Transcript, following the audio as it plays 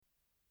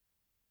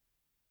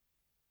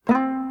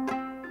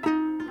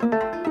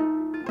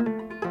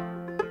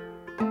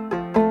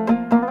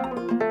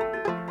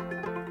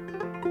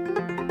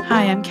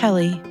Hi, I'm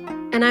Kelly.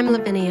 And I'm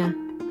Lavinia.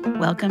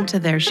 Welcome to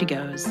There She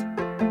Goes,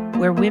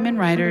 where women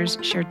writers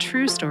share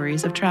true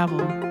stories of travel.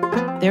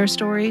 Their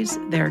stories,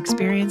 their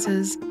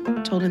experiences,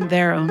 told in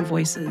their own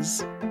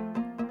voices.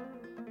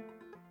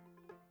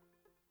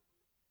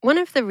 One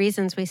of the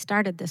reasons we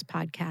started this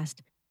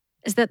podcast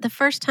is that the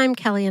first time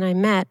Kelly and I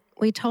met,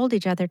 we told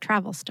each other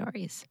travel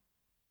stories.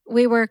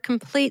 We were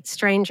complete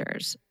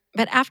strangers,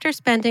 but after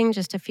spending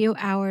just a few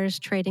hours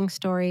trading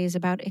stories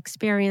about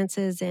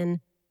experiences in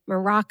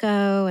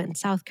Morocco and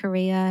South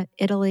Korea,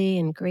 Italy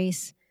and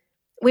Greece,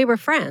 we were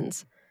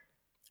friends.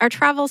 Our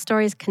travel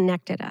stories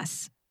connected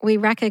us. We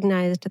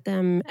recognized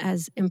them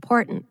as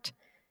important.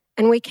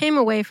 And we came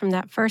away from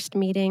that first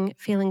meeting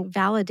feeling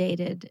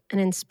validated and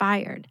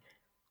inspired.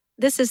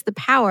 This is the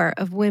power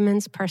of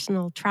women's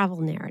personal travel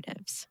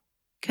narratives.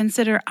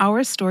 Consider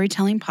our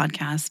storytelling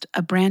podcast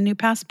a brand new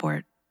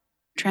passport,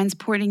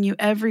 transporting you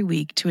every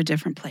week to a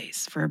different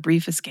place for a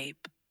brief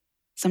escape,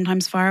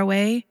 sometimes far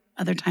away,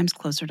 other times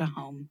closer to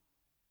home.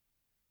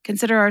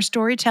 Consider our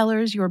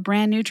storytellers your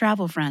brand new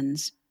travel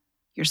friends,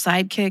 your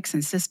sidekicks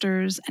and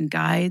sisters and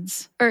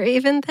guides. Or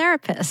even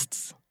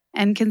therapists.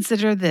 And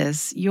consider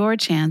this your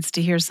chance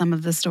to hear some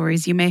of the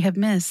stories you may have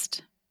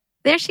missed.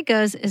 There She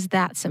Goes is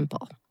that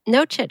simple.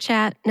 No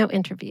chit-chat, no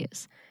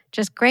interviews.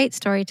 Just great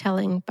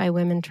storytelling by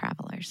women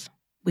travelers.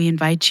 We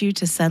invite you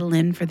to settle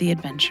in for the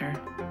adventure.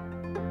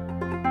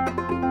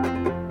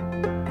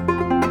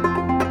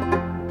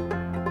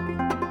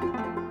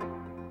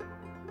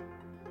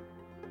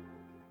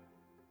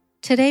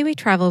 Today we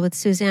travel with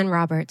Suzanne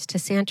Roberts to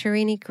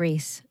Santorini,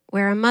 Greece,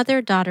 where a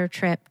mother-daughter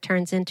trip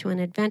turns into an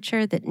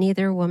adventure that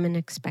neither woman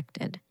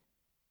expected.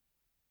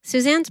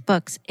 Suzanne's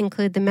books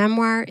include the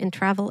memoir and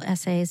travel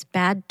essays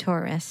Bad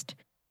Tourist,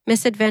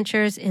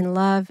 Misadventures in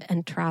Love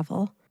and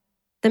Travel,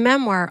 the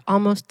memoir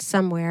Almost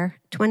Somewhere,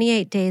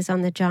 28 Days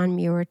on the John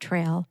Muir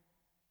Trail,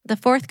 the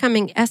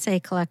forthcoming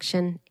essay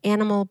collection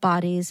Animal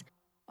Bodies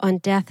on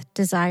Death,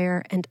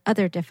 Desire, and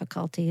Other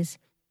Difficulties,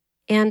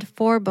 and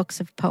 4 books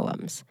of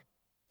poems.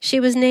 She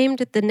was named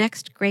the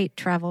next great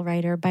travel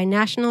writer by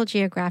National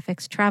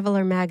Geographic's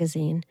Traveler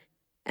magazine,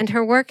 and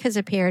her work has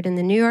appeared in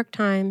the New York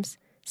Times,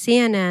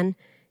 CNN,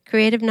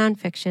 Creative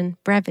Nonfiction,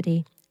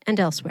 Brevity, and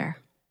elsewhere.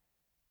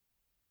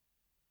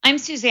 I'm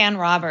Suzanne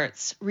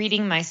Roberts,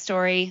 reading my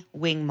story,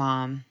 Wing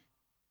Mom.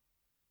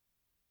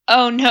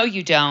 Oh, no,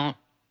 you don't.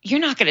 You're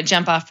not going to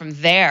jump off from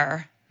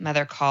there,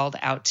 Mother called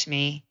out to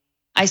me.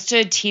 I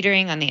stood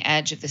teetering on the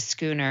edge of the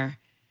schooner,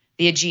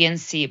 the Aegean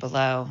Sea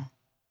below.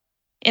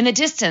 In the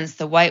distance,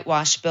 the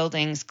whitewashed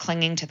buildings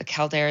clinging to the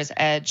caldeira's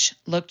edge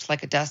looked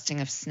like a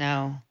dusting of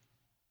snow.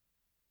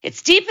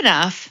 It's deep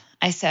enough,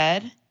 I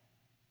said.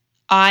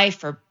 I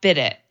forbid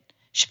it.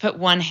 She put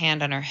one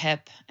hand on her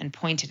hip and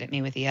pointed at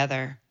me with the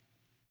other.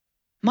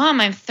 Mom,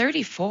 I'm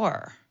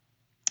 34.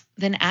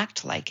 Then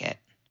act like it.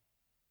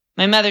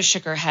 My mother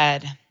shook her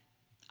head.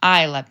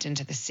 I leapt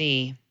into the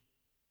sea.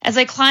 As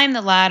I climbed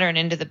the ladder and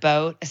into the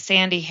boat, a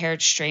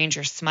sandy-haired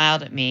stranger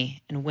smiled at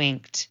me and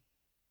winked.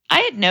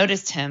 I had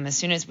noticed him as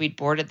soon as we'd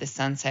boarded the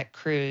Sunset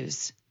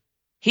Cruise.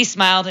 He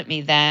smiled at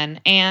me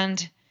then,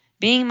 and,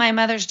 being my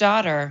mother's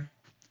daughter,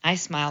 I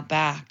smiled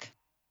back.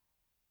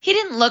 He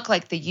didn't look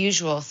like the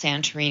usual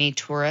Santorini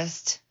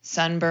tourist,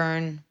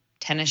 sunburn,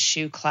 tennis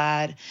shoe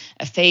clad,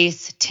 a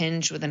face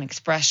tinged with an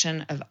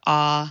expression of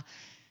awe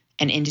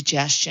and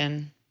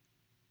indigestion.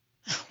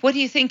 What do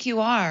you think you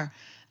are,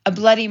 a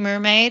bloody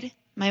mermaid?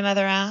 My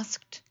mother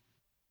asked.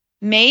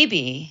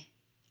 Maybe,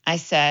 I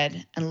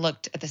said, and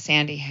looked at the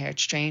sandy-haired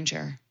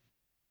stranger.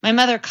 My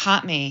mother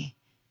caught me.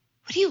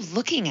 What are you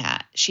looking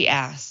at? She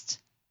asked,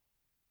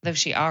 though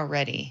she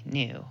already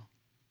knew.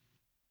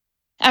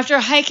 After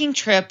a hiking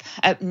trip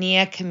up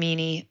Nia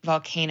Kamini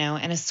volcano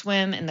and a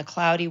swim in the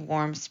cloudy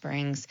warm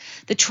springs,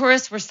 the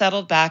tourists were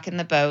settled back in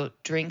the boat,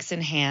 drinks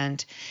in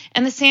hand,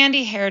 and the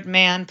sandy-haired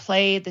man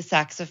played the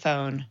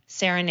saxophone,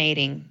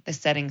 serenading the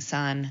setting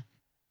sun.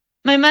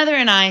 My mother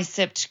and I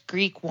sipped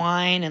Greek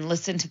wine and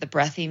listened to the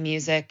breathy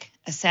music,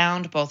 a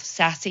sound both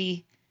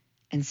sassy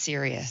and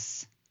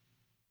serious.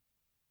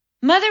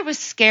 Mother was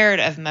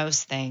scared of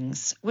most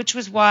things, which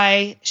was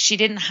why she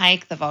didn't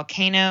hike the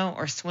volcano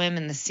or swim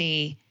in the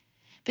sea.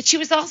 But she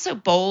was also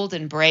bold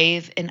and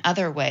brave in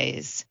other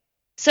ways.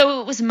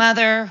 So it was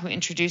Mother who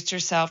introduced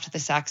herself to the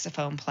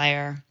saxophone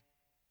player.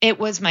 It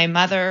was my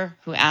mother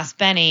who asked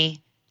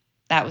Benny,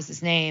 that was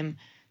his name,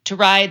 to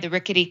ride the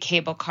rickety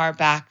cable car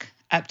back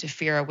up to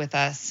Fira with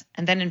us,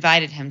 and then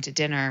invited him to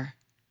dinner.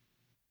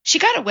 She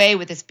got away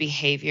with this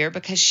behavior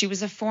because she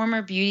was a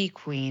former beauty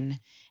queen,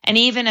 and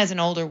even as an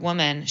older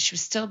woman, she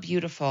was still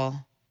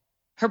beautiful.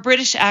 Her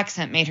British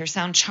accent made her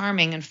sound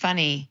charming and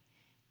funny,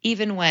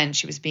 even when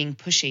she was being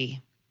pushy.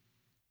 It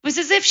was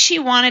as if she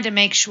wanted to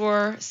make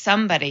sure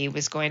somebody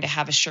was going to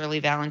have a Shirley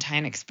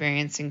Valentine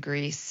experience in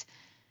Greece.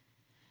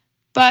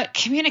 But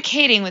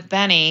communicating with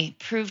Benny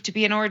proved to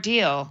be an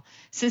ordeal,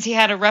 since he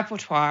had a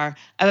repertoire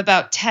of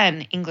about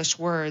 10 English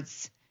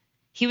words.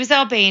 He was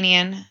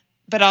Albanian,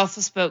 but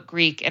also spoke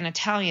Greek and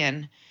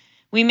Italian,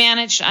 We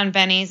managed on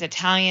Benny's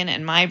Italian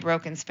and my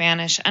broken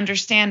Spanish,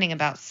 understanding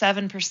about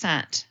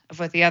 7% of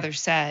what the other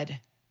said.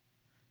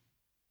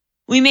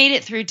 We made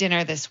it through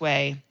dinner this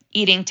way,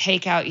 eating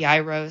takeout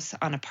gyros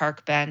on a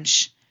park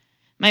bench.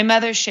 My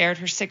mother shared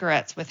her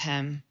cigarettes with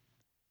him.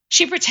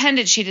 She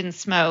pretended she didn't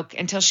smoke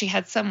until she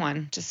had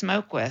someone to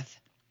smoke with.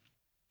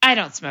 "I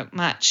don't smoke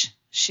much,"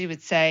 she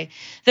would say,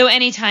 though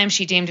any time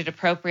she deemed it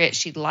appropriate,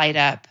 she'd light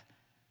up.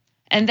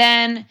 And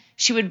then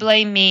she would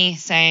blame me,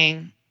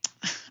 saying,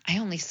 "I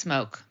only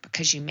smoke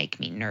because you make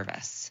me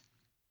nervous."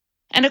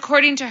 And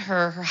according to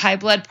her, her high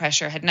blood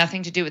pressure had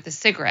nothing to do with the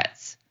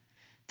cigarettes.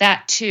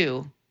 That,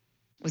 too,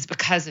 was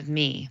because of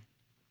me.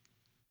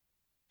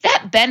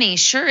 "That Benny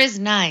sure is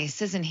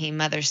nice, isn't he?"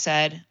 Mother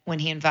said when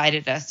he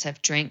invited us to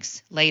have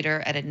drinks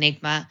later at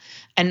Enigma,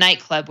 a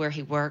nightclub where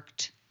he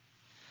worked.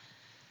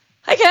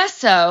 "I guess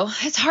so.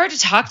 It's hard to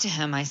talk to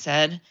him," I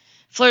said.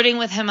 Flirting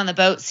with him on the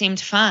boat seemed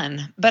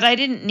fun, but I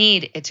didn't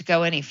need it to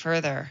go any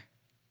further.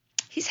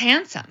 "He's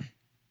handsome."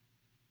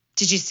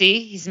 "Did you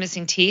see he's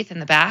missing teeth in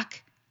the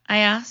back?" I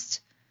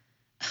asked.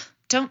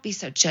 "Don't be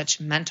so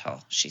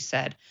judgmental," she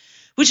said,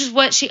 which is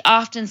what she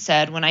often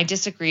said when I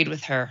disagreed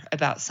with her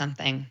about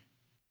something.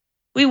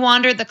 We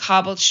wandered the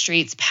cobbled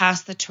streets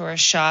past the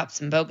tourist shops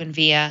in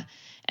Bougainville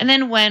and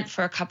then went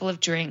for a couple of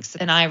drinks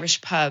at an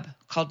Irish pub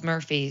called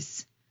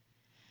Murphy's.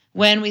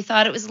 When we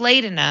thought it was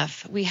late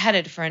enough, we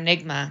headed for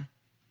Enigma.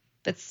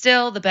 But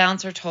still, the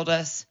bouncer told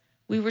us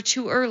we were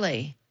too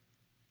early.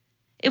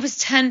 It was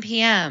 10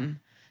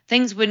 p.m.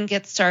 Things wouldn't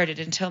get started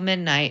until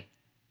midnight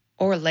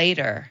or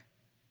later.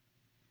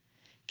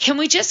 "Can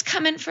we just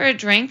come in for a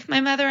drink?" my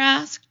mother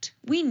asked.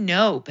 "We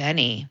know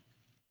Benny."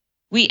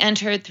 We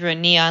entered through a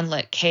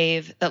neon-lit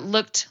cave that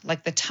looked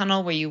like the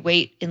tunnel where you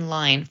wait in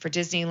line for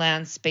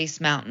Disneyland's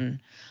Space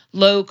Mountain,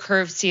 low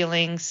curved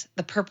ceilings,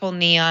 the purple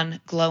neon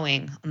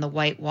glowing on the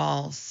white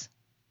walls.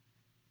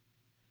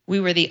 We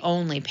were the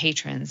only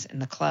patrons in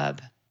the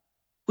club.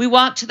 We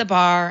walked to the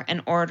bar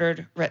and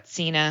ordered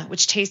Retsina,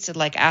 which tasted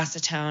like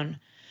acetone.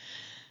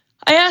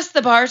 I asked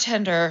the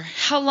bartender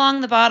how long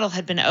the bottle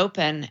had been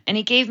open, and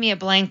he gave me a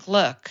blank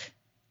look.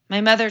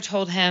 My mother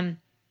told him,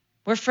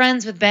 "We're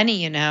friends with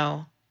Benny, you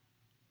know."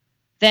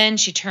 Then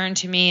she turned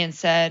to me and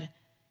said,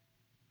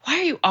 "Why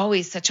are you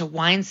always such a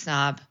wine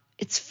snob?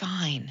 It's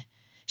fine."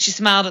 She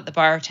smiled at the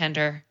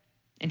bartender,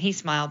 and he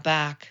smiled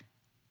back.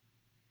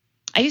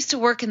 "I used to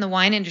work in the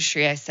wine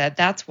industry," I said.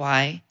 "That's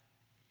why."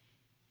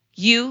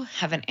 "You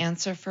have an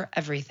answer for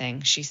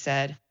everything," she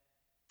said,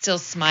 still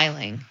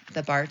smiling at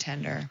the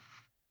bartender.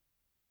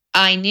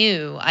 I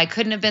knew I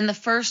couldn't have been the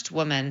first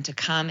woman to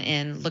come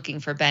in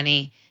looking for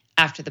Benny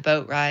after the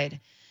boat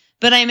ride,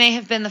 but I may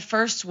have been the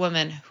first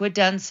woman who had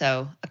done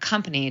so,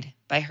 accompanied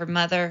by her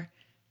mother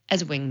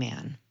as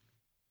wingman.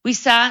 We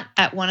sat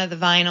at one of the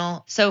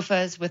vinyl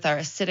sofas with our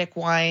acidic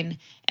wine,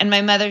 and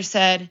my mother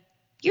said,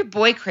 "You're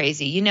boy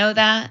crazy, you know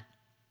that?"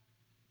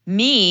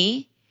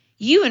 "Me?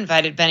 You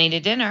invited Benny to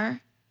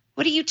dinner.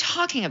 What are you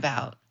talking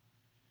about?"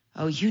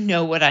 "Oh, you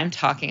know what I'm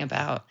talking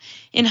about.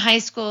 In high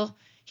school,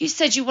 you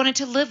said you wanted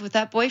to live with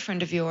that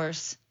boyfriend of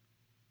yours."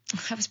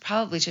 "I was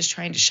probably just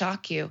trying to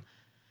shock you.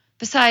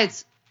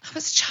 Besides, I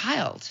was a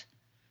child."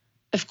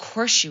 "Of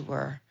course you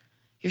were.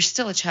 You're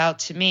still a child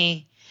to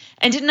me.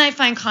 And didn't I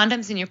find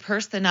condoms in your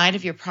purse the night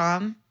of your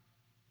prom?"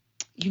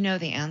 "You know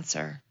the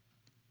answer."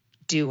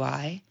 "Do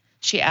I?"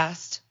 she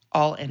asked,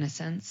 all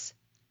innocence.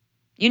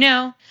 "You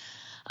know,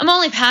 I'm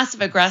only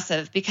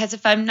passive-aggressive because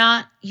if I'm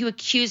not, you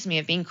accuse me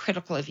of being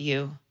critical of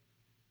you."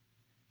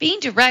 "Being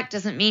direct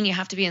doesn't mean you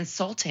have to be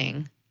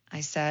insulting,"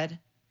 I said.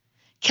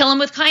 "Kill him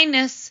with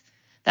kindness.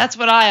 That's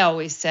what I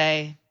always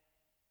say."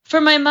 For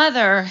my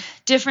mother,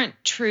 different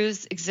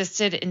truths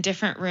existed in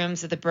different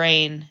rooms of the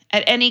brain.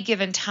 At any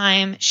given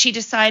time, she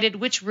decided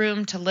which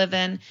room to live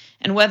in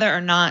and whether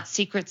or not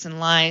secrets and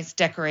lies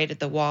decorated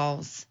the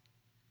walls.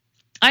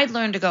 I'd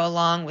learned to go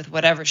along with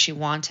whatever she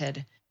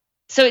wanted.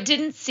 So it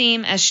didn't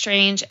seem as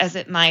strange as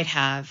it might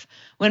have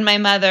when my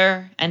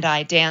mother and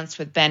I danced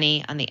with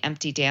Benny on the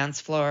empty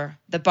dance floor,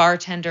 the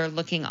bartender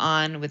looking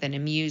on with an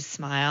amused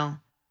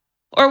smile.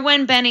 Or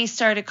when Benny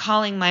started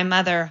calling my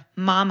mother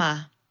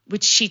Mama,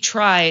 which she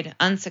tried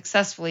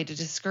unsuccessfully to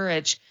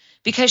discourage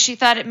because she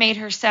thought it made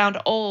her sound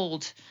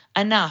old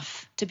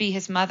enough to be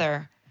his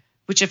mother,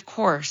 which of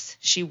course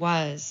she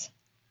was.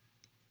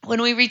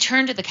 When we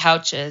returned to the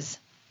couches,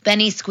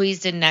 Benny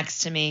squeezed in next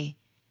to me.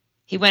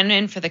 He went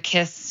in for the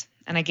kiss,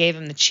 and I gave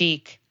him the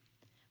cheek.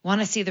 "Want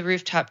to see the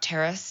rooftop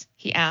terrace?"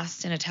 he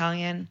asked in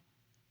Italian.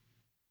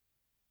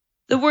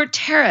 The word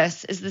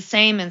terrace is the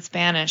same in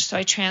Spanish, so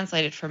I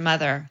translated for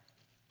mother.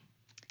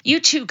 "You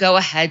two go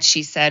ahead,"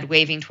 she said,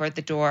 waving toward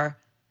the door.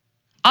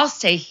 "I'll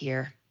stay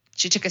here."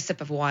 She took a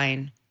sip of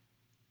wine.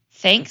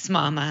 "Thanks,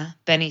 Mama,"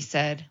 Benny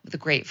said with a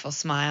grateful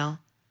smile.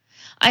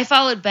 I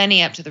followed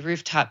Benny up to the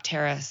rooftop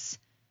terrace.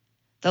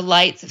 The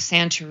lights of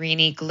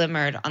Santorini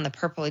glimmered on the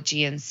purple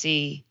Aegean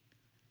Sea.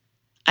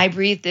 I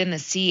breathed in the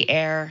sea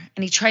air,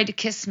 and he tried to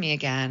kiss me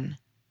again.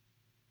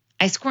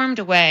 I squirmed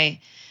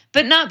away,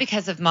 but not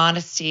because of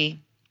modesty.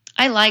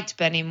 I liked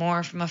Benny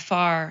more from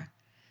afar.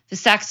 The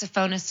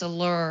saxophonist's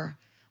allure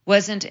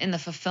wasn't in the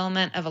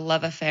fulfillment of a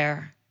love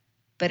affair,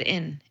 but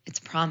in its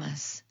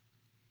promise.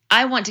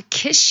 "I want to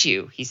kiss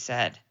you," he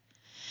said.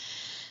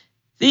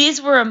 These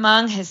were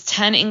among his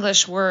 10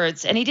 English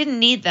words, and he didn't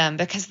need them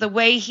because the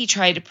way he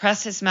tried to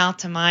press his mouth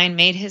to mine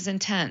made his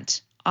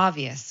intent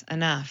obvious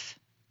enough.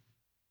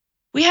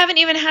 "We haven't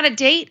even had a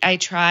date," I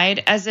tried,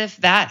 as if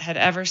that had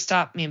ever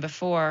stopped me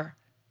before.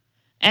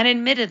 And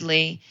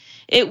admittedly,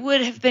 it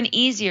would have been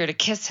easier to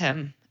kiss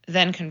him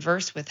than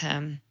converse with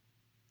him.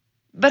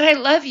 "But I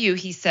love you,"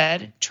 he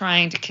said,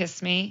 trying to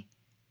kiss me.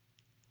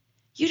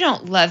 "You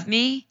don't love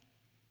me.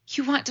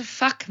 You want to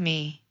fuck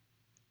me."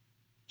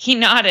 He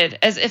nodded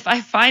as if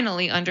I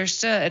finally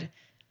understood.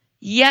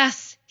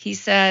 "Yes," he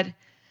said,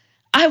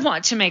 "I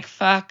want to make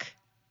fuck,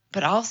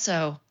 but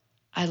also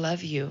I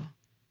love you."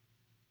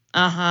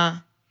 "Uh-huh.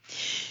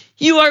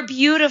 You are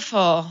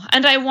beautiful,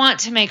 and I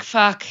want to make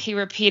fuck," he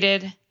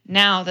repeated,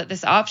 now that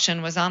this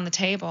option was on the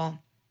table.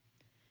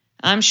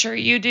 "I'm sure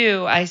you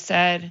do," I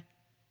said.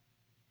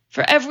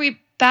 For every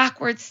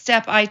backward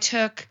step I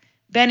took,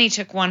 Benny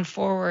took one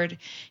forward.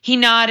 He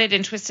nodded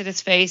and twisted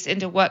his face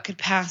into what could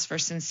pass for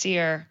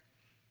sincere.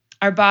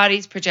 Our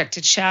bodies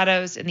projected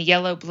shadows in the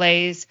yellow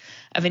blaze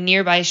of a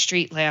nearby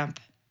street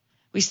lamp.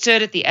 We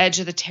stood at the edge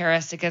of the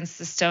terrace against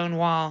the stone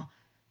wall,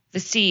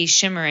 the sea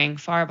shimmering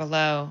far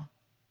below.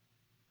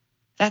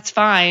 "That's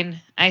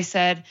fine," I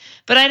said,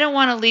 "but I don't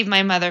want to leave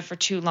my mother for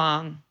too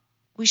long.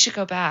 We should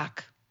go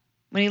back."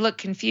 When he looked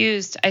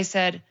confused, I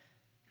said,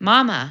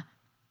 "Mama,"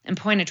 and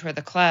pointed toward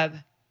the club.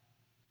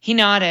 He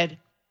nodded.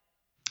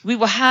 "We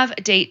will have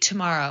a date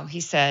tomorrow,"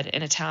 he said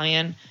in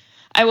Italian.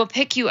 "I will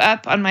pick you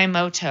up on my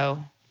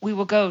moto. We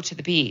will go to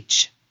the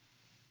beach."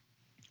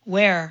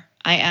 "Where?"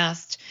 I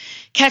asked,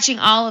 catching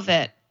all of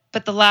it,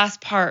 but the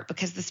last part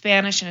because the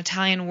Spanish and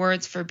Italian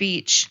words for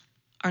beach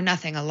are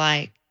nothing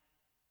alike.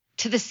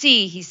 "To the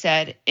sea," he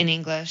said in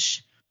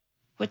English.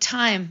 "What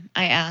time?"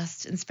 I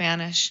asked in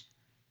Spanish.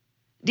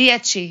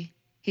 "Dieci,"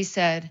 he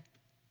said.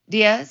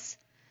 "Diez?"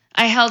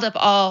 I held up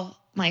all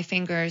my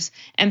fingers,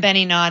 and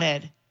Benny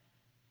nodded.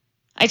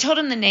 I told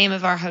him the name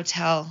of our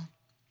hotel.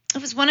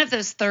 It was one of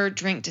those third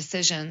drink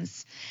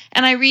decisions,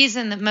 and I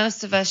reasoned that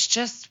most of us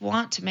just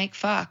want to make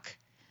fuck.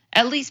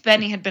 At least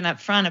Benny had been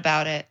upfront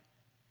about it.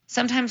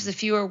 Sometimes the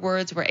fewer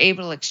words we're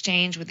able to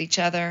exchange with each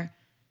other,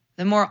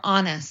 the more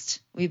honest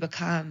we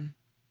become.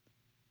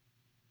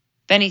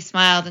 Benny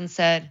smiled and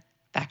said,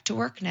 "Back to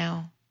work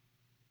now."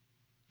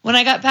 When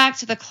I got back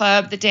to the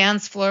club, the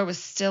dance floor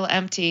was still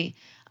empty.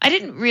 I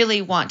didn't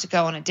really want to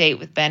go on a date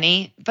with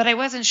Benny, but I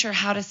wasn't sure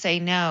how to say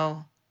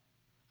no.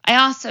 I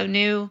also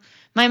knew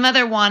my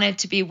mother wanted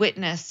to be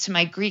witness to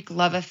my Greek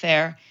love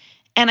affair,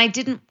 and I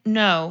didn't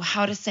know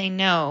how to say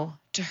no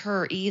to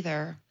her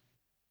either.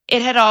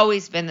 It had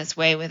always been this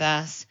way with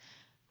us.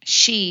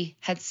 She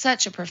had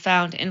such a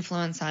profound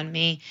influence on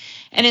me,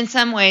 and in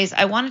some ways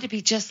I wanted to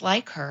be just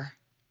like her.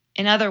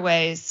 In other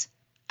ways,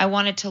 I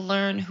wanted to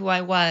learn who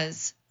I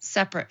was,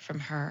 separate from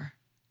her.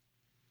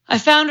 I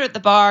found her at the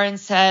bar and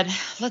said,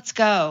 "Let's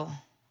go."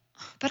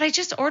 But I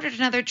just ordered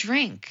another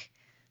drink.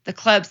 The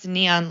club's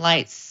neon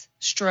lights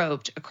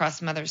strobed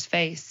across Mother's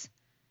face.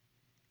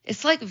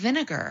 "It's like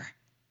vinegar.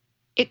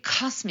 It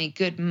costs me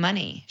good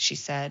money," she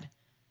said.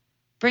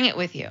 "Bring it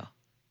with you."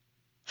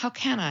 "How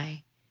can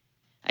I?"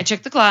 I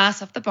took the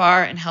glass off the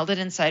bar and held it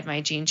inside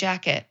my jean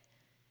jacket.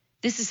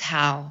 "This is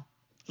how.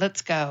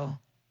 Let's go."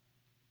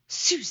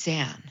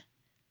 "Suzanne."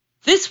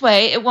 "This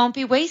way it won't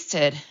be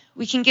wasted.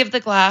 We can give the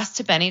glass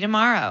to Benny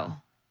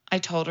tomorrow," I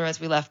told her as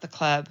we left the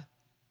club.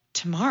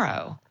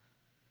 "Tomorrow?"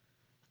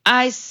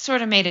 "I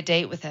sort of made a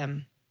date with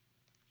him."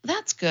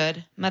 "That's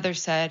good," Mother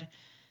said.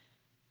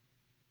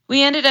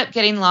 We ended up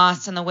getting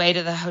lost on the way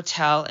to the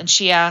hotel, and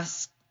she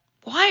asked,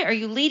 "Why are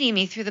you leading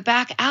me through the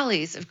back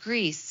alleys of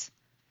Greece?"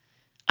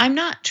 "I'm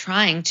not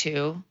trying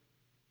to."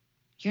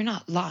 "You're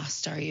not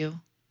lost, are you?"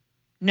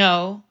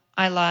 "No,"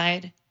 I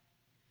lied.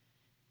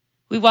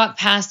 We walked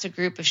past a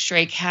group of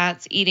stray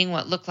cats eating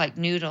what looked like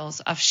noodles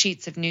off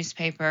sheets of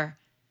newspaper.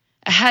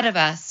 Ahead of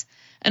us,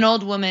 an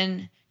old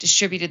woman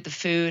distributed the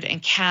food,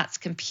 and cats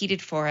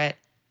competed for it,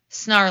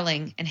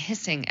 snarling and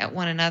hissing at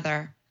one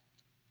another.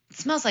 "It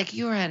smells like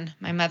urine,"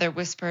 my mother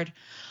whispered.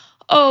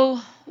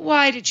 "Oh,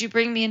 why did you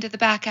bring me into the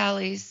back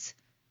alleys?"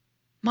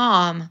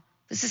 "Mom,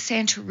 this is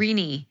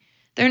Santorini.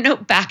 There are no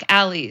back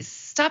alleys.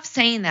 Stop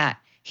saying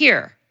that.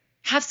 Here,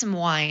 have some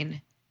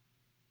wine."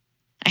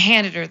 I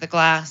handed her the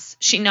glass.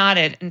 She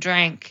nodded and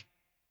drank.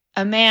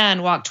 A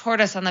man walked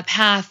toward us on the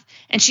path,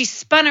 and she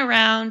spun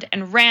around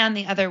and ran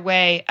the other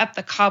way, up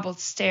the cobbled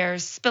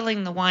stairs,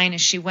 spilling the wine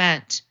as she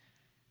went.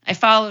 I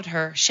followed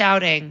her,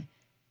 shouting,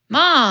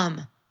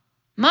 "Mom!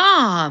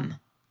 Mom!"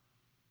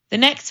 The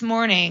next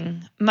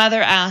morning,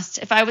 Mother asked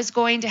if I was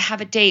going to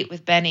have a date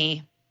with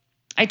Benny.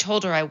 I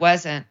told her I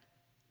wasn't.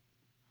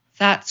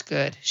 "That's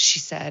good," she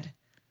said.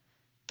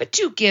 "But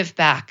do give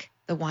back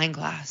the wine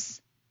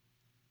glass."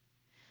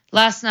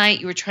 "Last night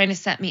you were trying to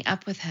set me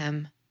up with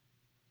him."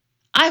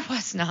 "I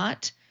was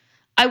not.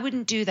 I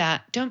wouldn't do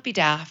that. Don't be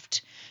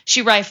daft."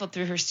 She rifled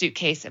through her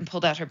suitcase and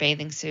pulled out her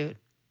bathing suit.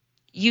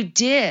 You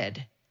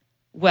did.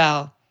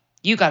 Well,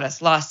 you got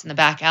us lost in the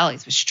back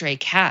alleys with stray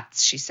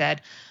cats, she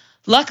said.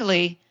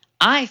 Luckily,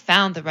 I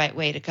found the right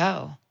way to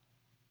go.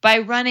 By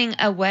running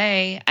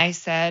away, I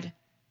said.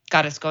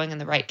 Got us going in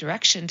the right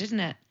direction, didn't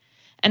it?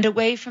 And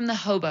away from the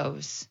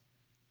hobos.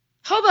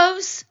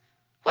 Hobos?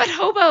 What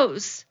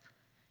hobos?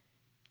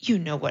 You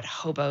know what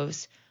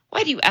hobos.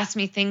 Why do you ask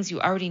me things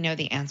you already know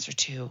the answer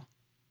to?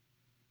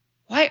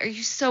 Why are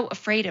you so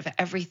afraid of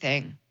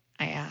everything?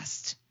 I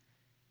asked.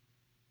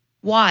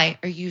 Why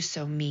are you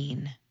so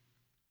mean?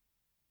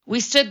 We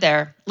stood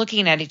there,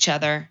 looking at each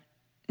other,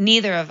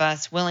 neither of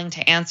us willing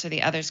to answer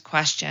the other's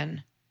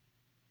question.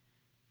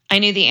 I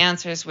knew the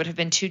answers would have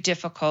been too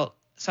difficult,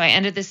 so I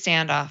ended the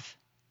standoff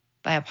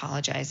by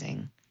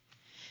apologizing.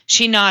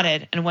 She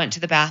nodded and went to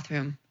the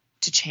bathroom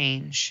to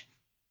change.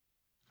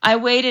 I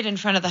waited in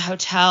front of the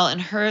hotel and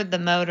heard the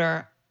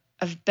motor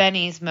of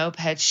Benny's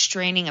moped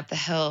straining up the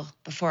hill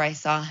before I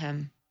saw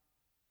him.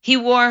 He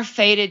wore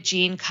faded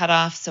jean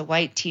cutoffs, a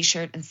white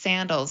t-shirt, and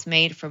sandals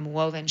made from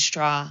woven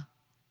straw.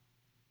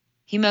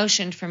 He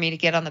motioned for me to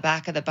get on the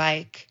back of the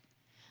bike.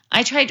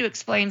 I tried to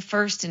explain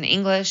first in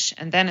English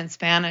and then in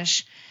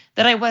Spanish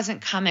that I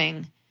wasn't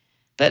coming,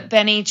 but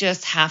Benny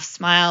just half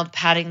smiled,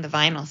 patting the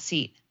vinyl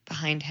seat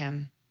behind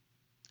him.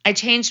 I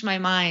changed my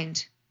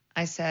mind,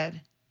 I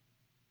said.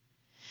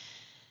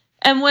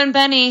 And when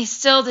Benny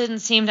still didn't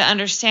seem to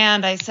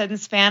understand, I said in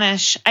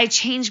Spanish, I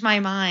changed my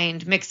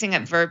mind, mixing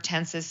up verb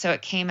tenses so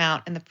it came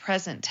out in the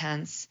present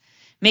tense,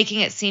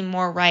 making it seem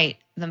more right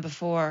than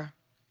before.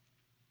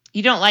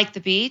 You don't like the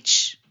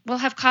beach? We'll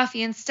have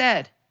coffee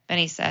instead,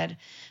 Benny said,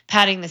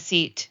 patting the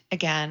seat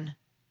again.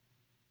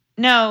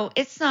 No,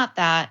 it's not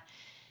that.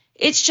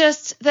 It's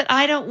just that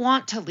I don't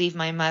want to leave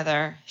my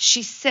mother.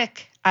 She's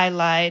sick, I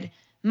lied.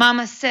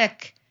 Mama's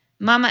sick.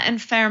 Mama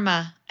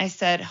enferma, I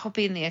said,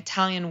 hoping the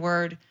Italian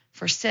word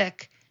for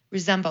sick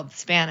resembled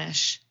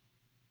Spanish.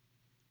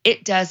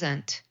 It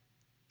doesn't.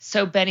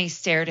 So Benny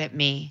stared at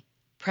me,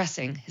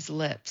 pressing his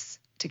lips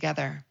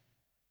together.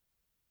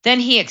 Then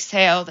he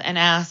exhaled and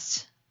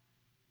asked,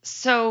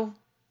 So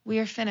we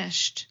are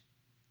finished?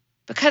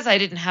 Because I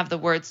didn't have the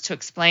words to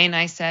explain,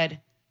 I said,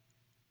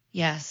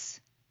 Yes.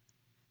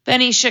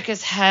 Benny shook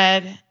his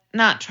head,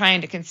 not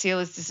trying to conceal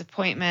his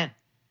disappointment.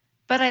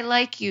 But I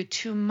like you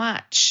too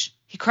much.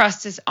 He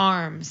crossed his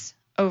arms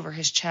over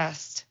his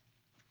chest.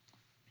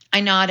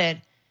 I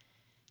nodded.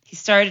 He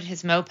started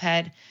his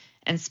moped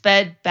and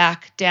sped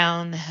back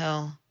down the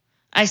hill.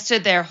 I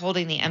stood there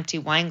holding the empty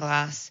wine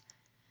glass.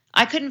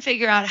 I couldn't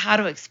figure out how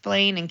to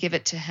explain and give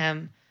it to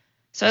him,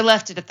 so I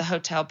left it at the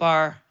hotel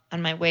bar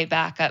on my way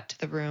back up to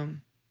the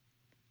room.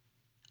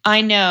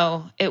 I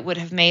know it would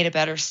have made a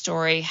better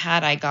story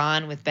had I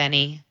gone with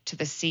Benny to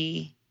the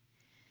sea.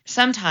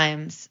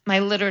 Sometimes my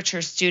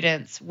literature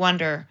students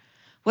wonder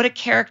what a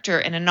character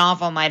in a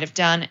novel might have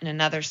done in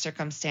another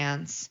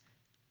circumstance,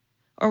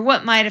 or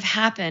what might have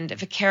happened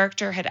if a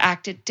character had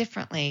acted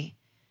differently,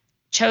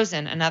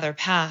 chosen another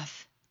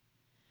path.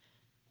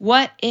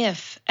 What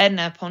if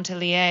Edna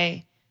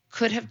Pontellier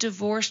could have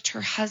divorced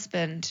her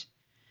husband?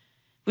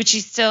 Would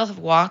she still have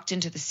walked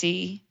into the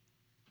sea?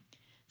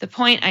 The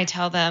point, I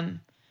tell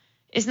them,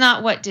 is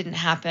not what didn't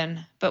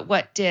happen, but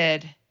what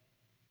did.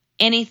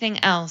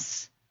 Anything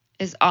else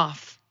is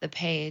off the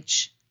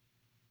page.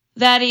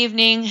 That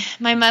evening,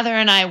 my mother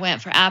and I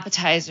went for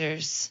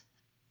appetizers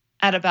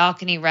at a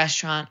balcony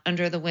restaurant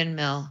under the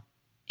windmill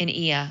in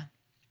Ia.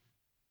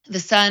 The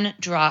sun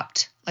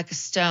dropped like a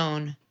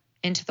stone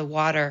into the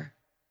water.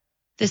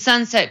 The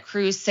sunset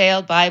cruise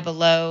sailed by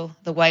below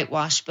the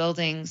whitewashed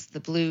buildings, the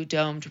blue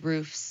domed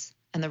roofs,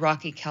 and the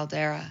rocky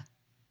caldera.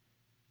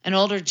 An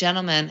older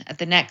gentleman at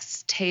the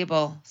next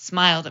table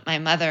smiled at my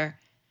mother.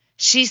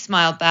 She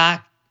smiled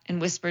back and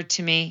whispered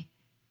to me,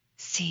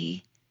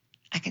 See,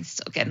 I can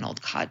still get an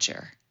old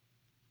codger.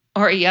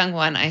 Or a young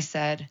one, I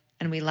said,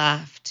 and we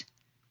laughed.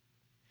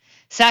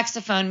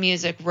 Saxophone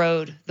music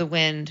rode the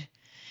wind.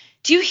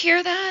 Do you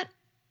hear that?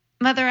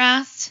 Mother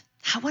asked.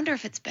 I wonder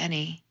if it's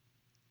Benny.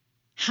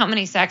 How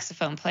many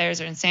saxophone players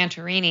are in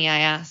Santorini? I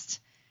asked,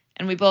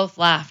 and we both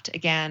laughed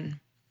again.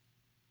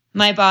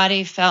 My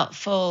body felt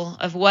full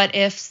of what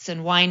ifs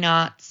and why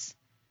nots.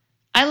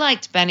 I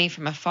liked Benny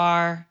from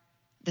afar,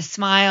 the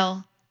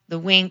smile, the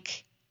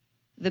wink,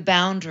 the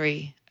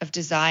boundary of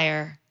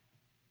desire.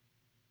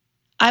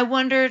 I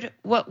wondered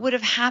what would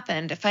have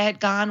happened if I had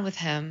gone with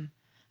him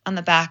on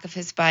the back of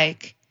his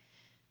bike,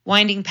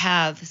 winding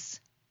paths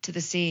to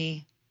the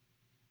sea.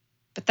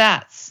 But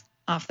that's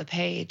off the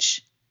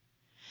page.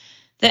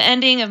 The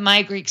ending of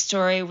my Greek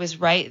story was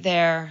right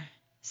there,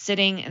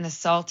 sitting in the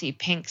salty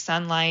pink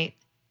sunlight,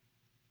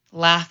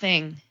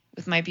 laughing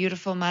with my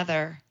beautiful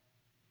mother,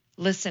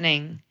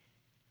 listening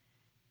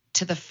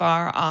to the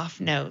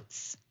far-off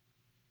notes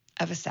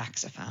of a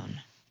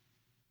saxophone.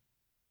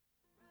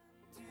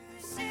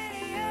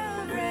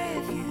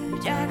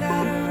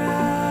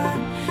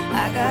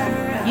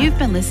 You've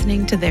been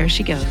listening to There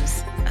She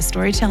Goes, a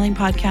storytelling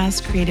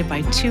podcast created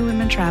by two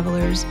women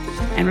travelers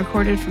and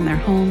recorded from their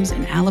homes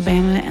in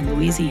Alabama and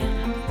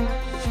Louisiana.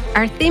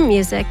 Our theme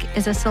music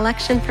is a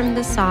selection from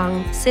the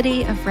song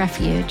City of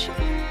Refuge,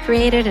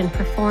 created and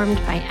performed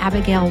by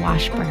Abigail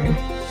Washburn.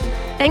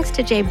 Thanks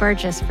to Jay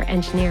Burgess for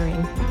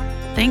engineering.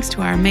 Thanks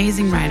to our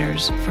amazing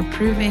writers for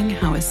proving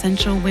how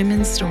essential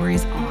women's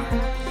stories are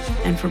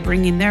and for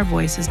bringing their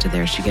voices to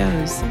There She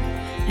Goes.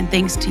 And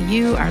thanks to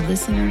you, our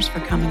listeners, for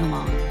coming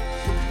along.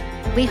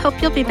 We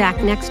hope you'll be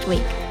back next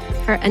week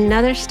for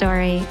another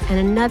story and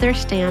another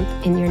stamp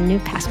in your new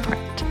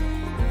passport.